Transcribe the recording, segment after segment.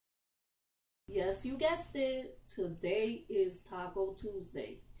Yes, you guessed it. Today is Taco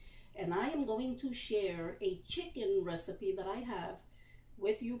Tuesday, and I am going to share a chicken recipe that I have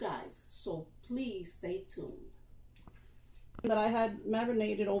with you guys. So please stay tuned. That I had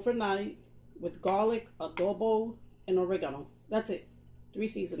marinated overnight with garlic, adobo, and oregano. That's it. 3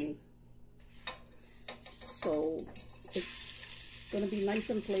 seasonings. So it's gonna be nice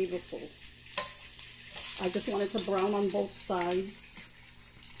and flavorful. I just want it to brown on both sides.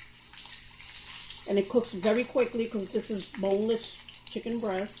 And it cooks very quickly because this is boneless chicken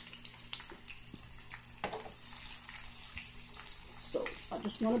breast. So I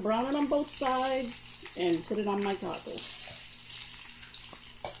just want to brown it on both sides and put it on my taco.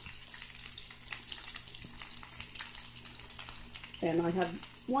 And I have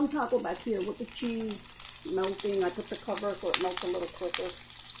one taco back here with the cheese melting. I put the cover so it melts a little quicker.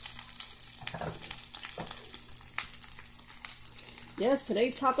 Yes,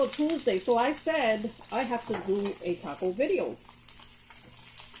 today's Taco Tuesday, so I said I have to do a taco video.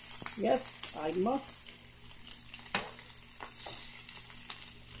 Yes, I must.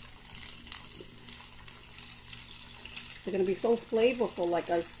 They're going to be so flavorful.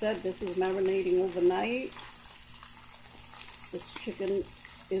 Like I said, this is marinating overnight. This chicken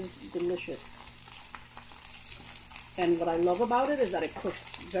is delicious. And what I love about it is that it cooks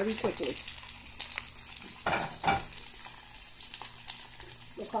very quickly.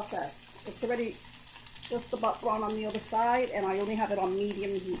 Look how fast. It's already just about brown on the other side, and I only have it on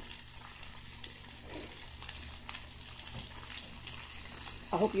medium heat.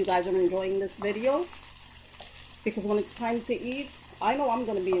 I hope you guys are enjoying this video, because when it's time to eat, I know I'm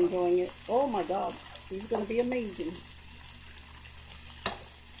going to be enjoying it. Oh my God, it's going to be amazing.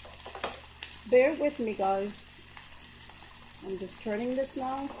 Bear with me, guys. I'm just turning this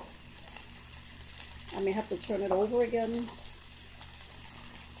now. I may have to turn it over again.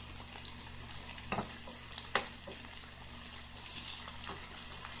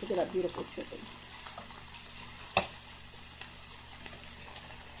 Look at that beautiful chicken.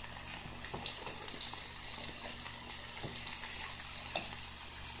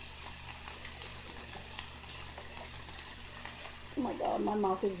 Oh my God, my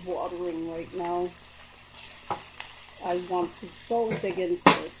mouth is watering right now. I want to so dig into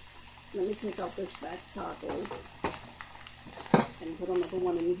this. Let me take out this back taco and put another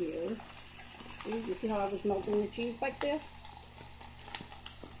one in here. See, you see how I was melting the cheese back there?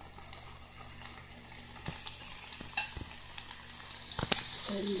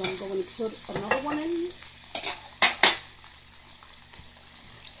 And I'm going to put another one in.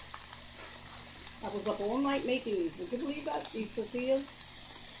 I was up all night making these. Would you believe that? These tortillas?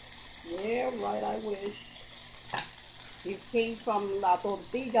 Yeah, right, I wish. These came from La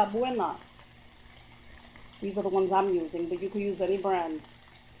Tortilla Buena. These are the ones I'm using, but you can use any brand.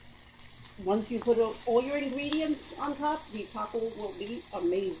 Once you put all your ingredients on top, the taco will be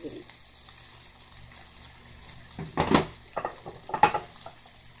amazing.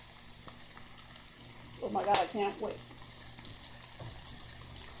 Oh my God, I can't wait.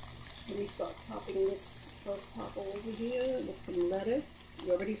 Let me start topping this first taco over here with some lettuce.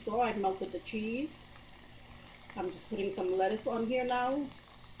 You already saw I melted the cheese. I'm just putting some lettuce on here now.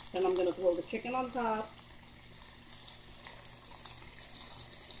 Then I'm going to throw the chicken on top.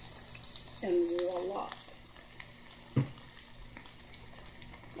 And voila.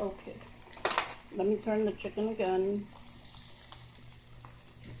 Okay. Let me turn the chicken again.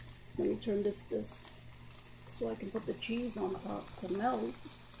 Let me turn this so I can put the cheese on top to melt.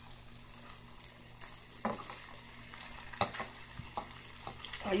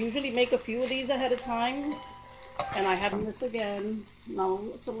 I usually make a few of these ahead of time, and I have this again. Now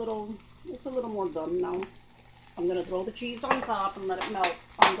it's a little more done now. I'm gonna throw the cheese on top and let it melt.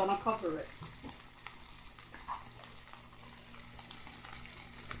 I'm gonna cover it.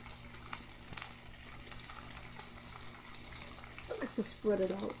 I like to spread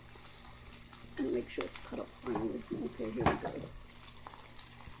it out and make sure it's cut up finely. Okay, here we go.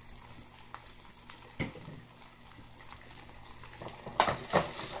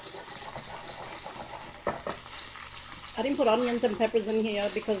 I didn't put onions and peppers in here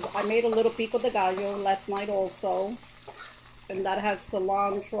because I made a little pico de gallo last night also. And that has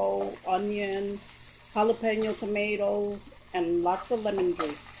cilantro, onion, jalapeno tomato, and lots of lemon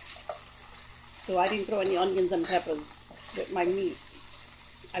juice. So I didn't throw any onions and peppers with my meat.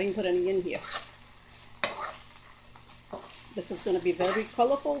 I didn't put any in here. This is going to be very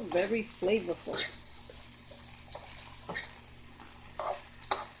colorful, very flavorful.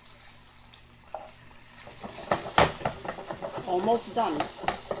 Almost done.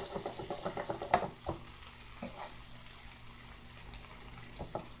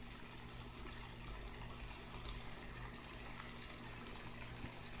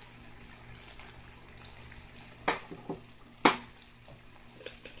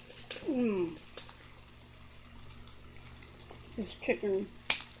 This chicken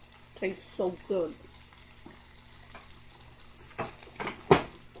tastes so good.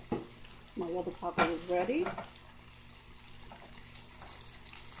 My other taco is ready.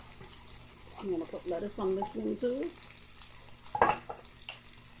 I'm going to put lettuce on this one too.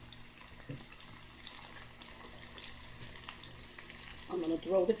 I'm going to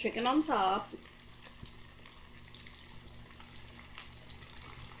throw the chicken on top.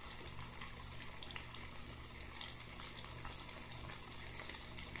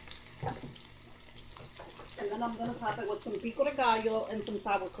 And then I'm going to top it with some pico de gallo and some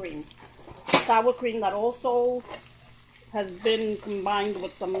sour cream. Sour cream that also has been combined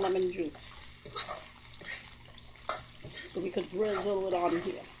with some lemon juice. So we could drizzle it on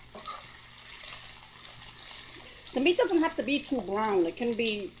here. The meat doesn't have to be too brown. It can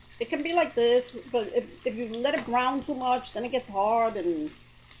be like this, but if you let it brown too much, then it gets hard. And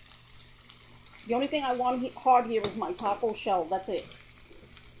the only thing I want hard here is my taco shell. That's it.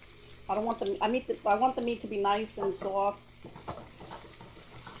 I don't want the I want the meat to be nice and soft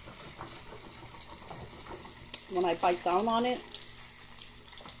when I bite down on it.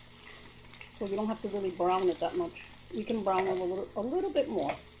 So you don't have to really brown it that much. You can brown it a little bit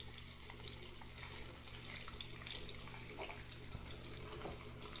more.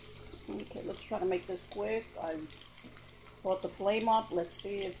 Okay, let's try to make this quick. I brought the flame up. Let's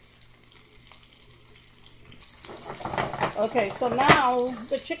see if... Okay, so now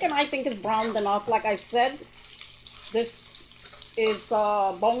the chicken I think is browned enough. Like I said, this is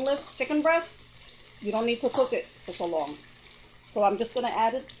boneless chicken breast. You don't need to cook it for so long. So I'm just going to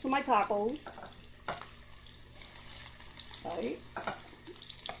add it to my tacos. Okay.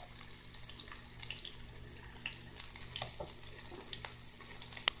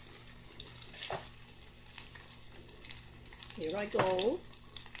 Here I go.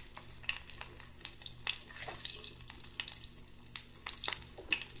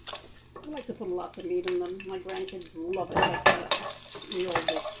 I like to put lots of meat in them. My grandkids love it like that. We all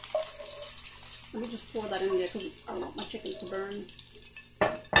do. Let me just pour that in there because I don't want my chicken to burn.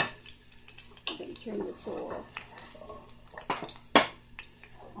 I'm going to turn this off.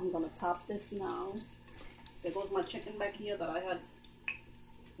 I'm going to top this now. There goes my chicken back here that I had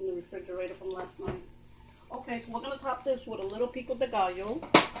in the refrigerator from last night. Okay, so we're going to top this with a little pico de gallo,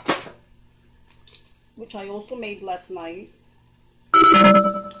 which I also made last night.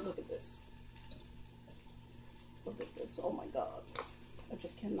 Look at this. Look at this. Oh my God. I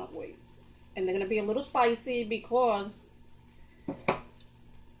just cannot wait. And they're going to be a little spicy because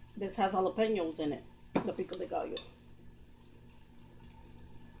this has jalapenos in it. The pico de gallo.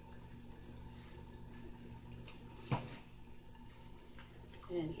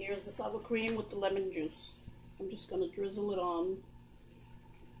 And here's the sour cream with the lemon juice. I'm just going to drizzle it on.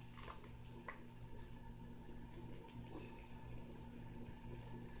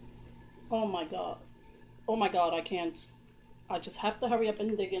 Oh my God. Oh my God, I can't. I just have to hurry up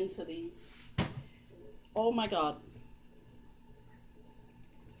and dig into these. Oh my God.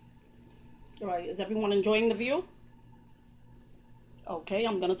 All right, is everyone enjoying the view? Okay,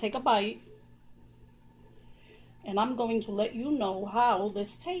 I'm going to take a bite. And I'm going to let you know how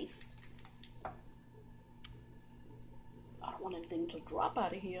this tastes. I don't want anything to drop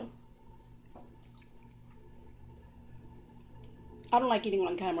out of here. I don't like eating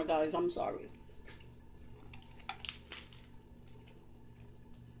on camera, guys. I'm sorry.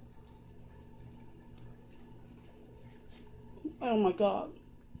 Oh my God.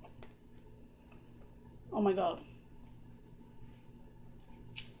 Oh my God.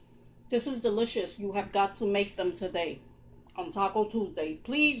 This is delicious. You have got to make them today on Taco Tuesday.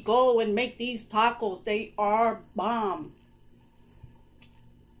 Please go and make these tacos. They are bomb.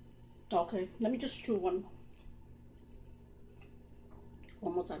 Okay, let me just chew one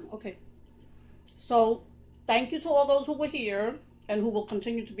more time. Okay. So, thank you to all those who were here and who will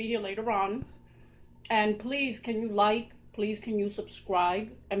continue to be here later on. And please, can you like? Please, can you subscribe?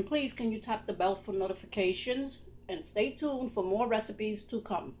 And please, can you tap the bell for notifications? And stay tuned for more recipes to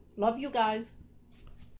come. Love you guys.